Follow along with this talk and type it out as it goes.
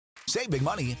Save big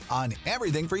money on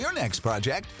everything for your next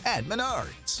project at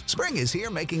Menards. Spring is here,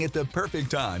 making it the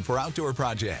perfect time for outdoor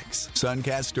projects.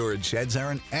 Suncast storage sheds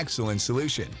are an excellent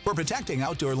solution for protecting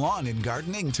outdoor lawn and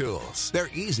gardening tools. They're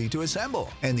easy to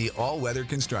assemble, and the all-weather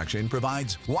construction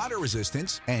provides water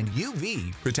resistance and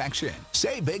UV protection.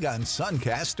 Save big on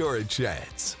Suncast storage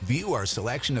sheds. View our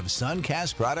selection of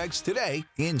Suncast products today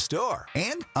in store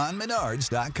and on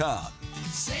Menards.com.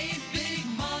 Save big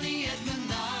money at Menards.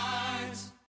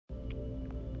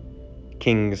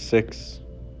 Kings 6.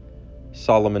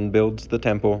 Solomon builds the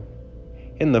temple.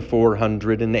 In the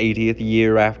 480th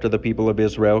year after the people of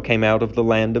Israel came out of the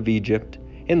land of Egypt,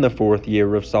 in the 4th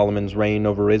year of Solomon's reign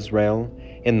over Israel,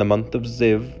 in the month of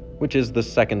Ziv, which is the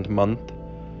 2nd month,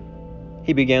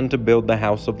 he began to build the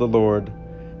house of the Lord.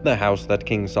 The house that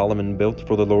King Solomon built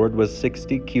for the Lord was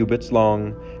 60 cubits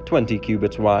long, 20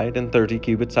 cubits wide, and 30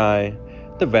 cubits high.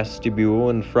 The vestibule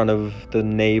in front of the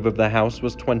nave of the house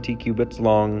was 20 cubits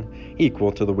long,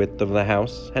 equal to the width of the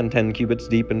house, and 10 cubits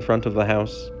deep in front of the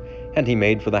house. And he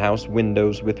made for the house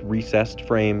windows with recessed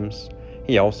frames.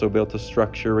 He also built a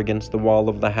structure against the wall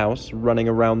of the house, running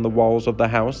around the walls of the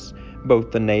house, both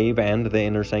the nave and the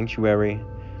inner sanctuary.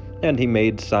 And he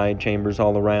made side chambers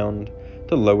all around.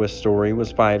 The lowest story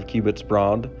was 5 cubits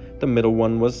broad, the middle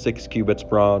one was 6 cubits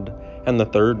broad, and the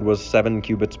third was 7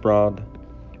 cubits broad.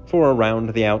 For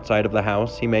around the outside of the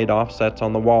house he made offsets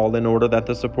on the wall in order that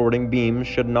the supporting beams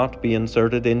should not be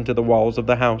inserted into the walls of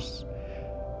the house.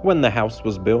 When the house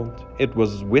was built, it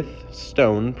was with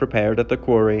stone prepared at the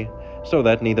quarry, so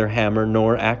that neither hammer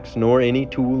nor axe nor any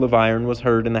tool of iron was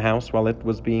heard in the house while it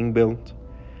was being built.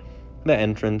 The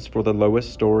entrance for the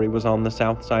lowest story was on the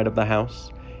south side of the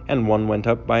house, and one went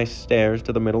up by stairs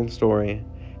to the middle story,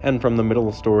 and from the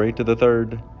middle story to the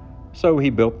third. So he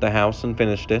built the house and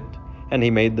finished it, and he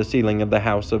made the ceiling of the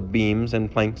house of beams and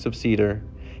planks of cedar.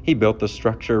 He built the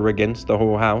structure against the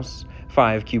whole house,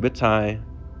 5 cubits high,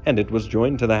 and it was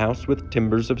joined to the house with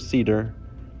timbers of cedar.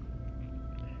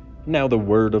 Now the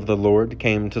word of the Lord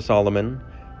came to Solomon,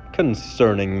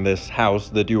 "Concerning this house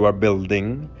that you are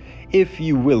building, if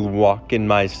you will walk in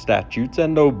my statutes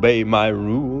and obey my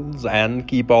rules, and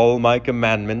keep all my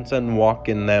commandments and walk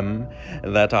in them,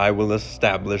 that I will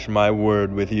establish my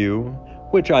word with you,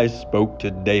 which I spoke to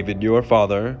David your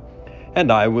father, and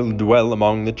I will dwell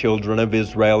among the children of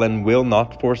Israel, and will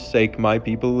not forsake my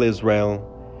people Israel."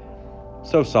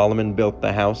 So Solomon built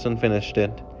the house and finished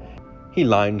it. He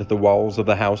lined the walls of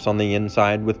the house on the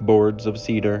inside with boards of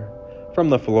cedar. From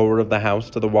the floor of the house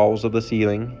to the walls of the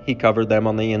ceiling, he covered them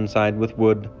on the inside with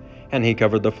wood, and he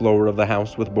covered the floor of the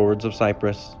house with boards of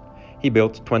cypress. He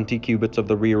built 20 cubits of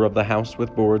the rear of the house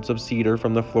with boards of cedar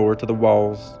from the floor to the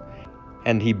walls.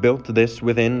 And he built this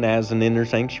within as an inner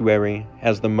sanctuary,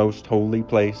 as the most holy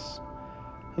place.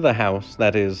 The house,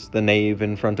 that is, the nave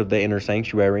in front of the inner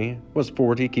sanctuary, was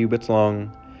 40 cubits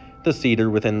long. The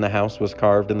cedar within the house was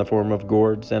carved in the form of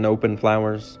gourds and open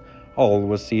flowers. All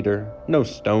was cedar, no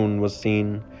stone was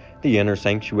seen. The inner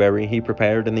sanctuary he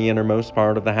prepared in the innermost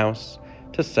part of the house,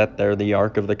 to set there the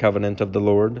ark of the covenant of the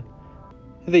Lord.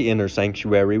 The inner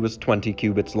sanctuary was 20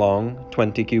 cubits long,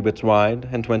 20 cubits wide,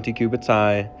 and 20 cubits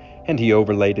high, and he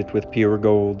overlaid it with pure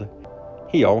gold.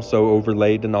 He also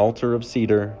overlaid an altar of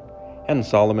cedar. And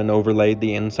Solomon overlaid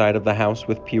the inside of the house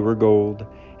with pure gold,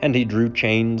 and he drew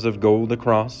chains of gold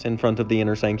across in front of the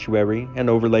inner sanctuary, and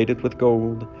overlaid it with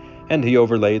gold. And he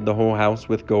overlaid the whole house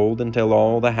with gold until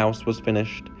all the house was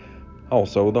finished.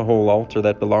 Also the whole altar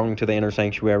that belonged to the inner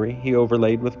sanctuary he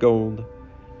overlaid with gold.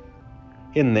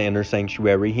 In the inner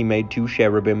sanctuary he made 2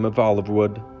 cherubim of olive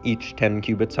wood, each 10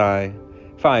 cubits high.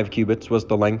 5 cubits was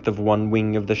the length of one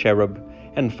wing of the cherub,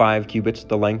 and 5 cubits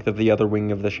the length of the other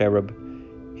wing of the cherub.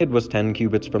 It was 10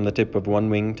 cubits from the tip of one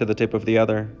wing to the tip of the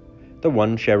other. The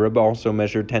one cherub also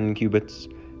measured 10 cubits.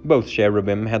 Both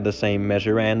cherubim had the same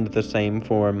measure and the same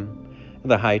form.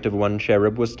 The height of one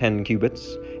cherub was 10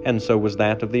 cubits, and so was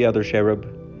that of the other cherub.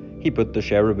 He put the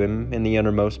cherubim in the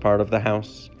innermost part of the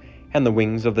house, and the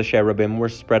wings of the cherubim were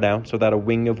spread out so that a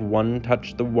wing of one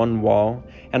touched the one wall,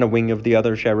 and a wing of the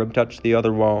other cherub touched the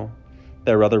other wall.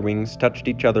 Their other wings touched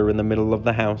each other in the middle of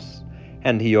the house,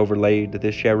 and he overlaid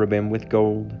the cherubim with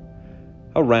gold.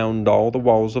 Around all the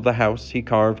walls of the house he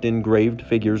carved engraved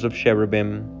figures of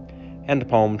cherubim, and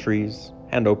palm trees,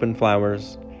 and open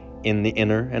flowers, in the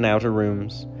inner and outer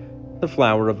rooms. The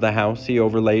flower of the house he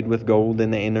overlaid with gold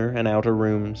in the inner and outer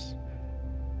rooms.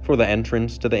 For the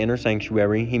entrance to the inner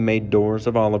sanctuary he made doors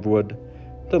of olive wood.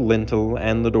 The lintel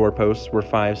and the doorposts were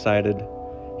 5-sided.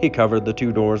 He covered the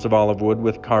 2 doors of olive wood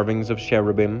with carvings of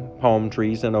cherubim, palm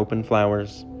trees, and open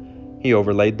flowers. He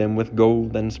overlaid them with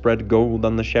gold and spread gold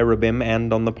on the cherubim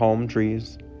and on the palm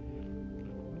trees.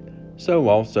 So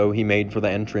also he made for the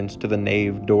entrance to the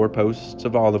nave doorposts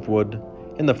of olive wood,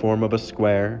 in the form of a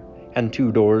square, and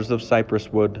 2 doors of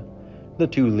cypress wood. The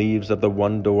 2 leaves of the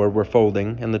one door were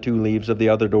folding, and the 2 leaves of the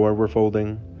other door were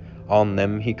folding. On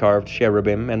them he carved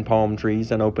cherubim and palm trees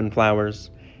and open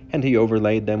flowers, and he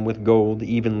overlaid them with gold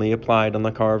evenly applied on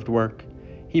the carved work.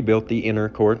 He built the inner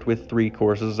court with 3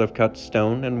 courses of cut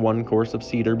stone and 1 course of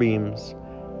cedar beams.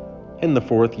 In the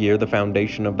 4th year the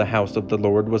foundation of the house of the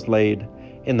Lord was laid,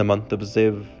 in the month of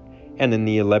Ziv. And in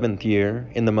the 11th year,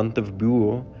 in the month of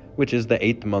Buul, which is the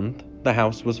 8th month, the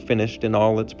house was finished in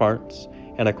all its parts,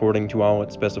 and according to all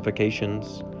its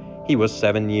specifications. He was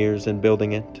 7 years in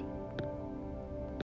building it.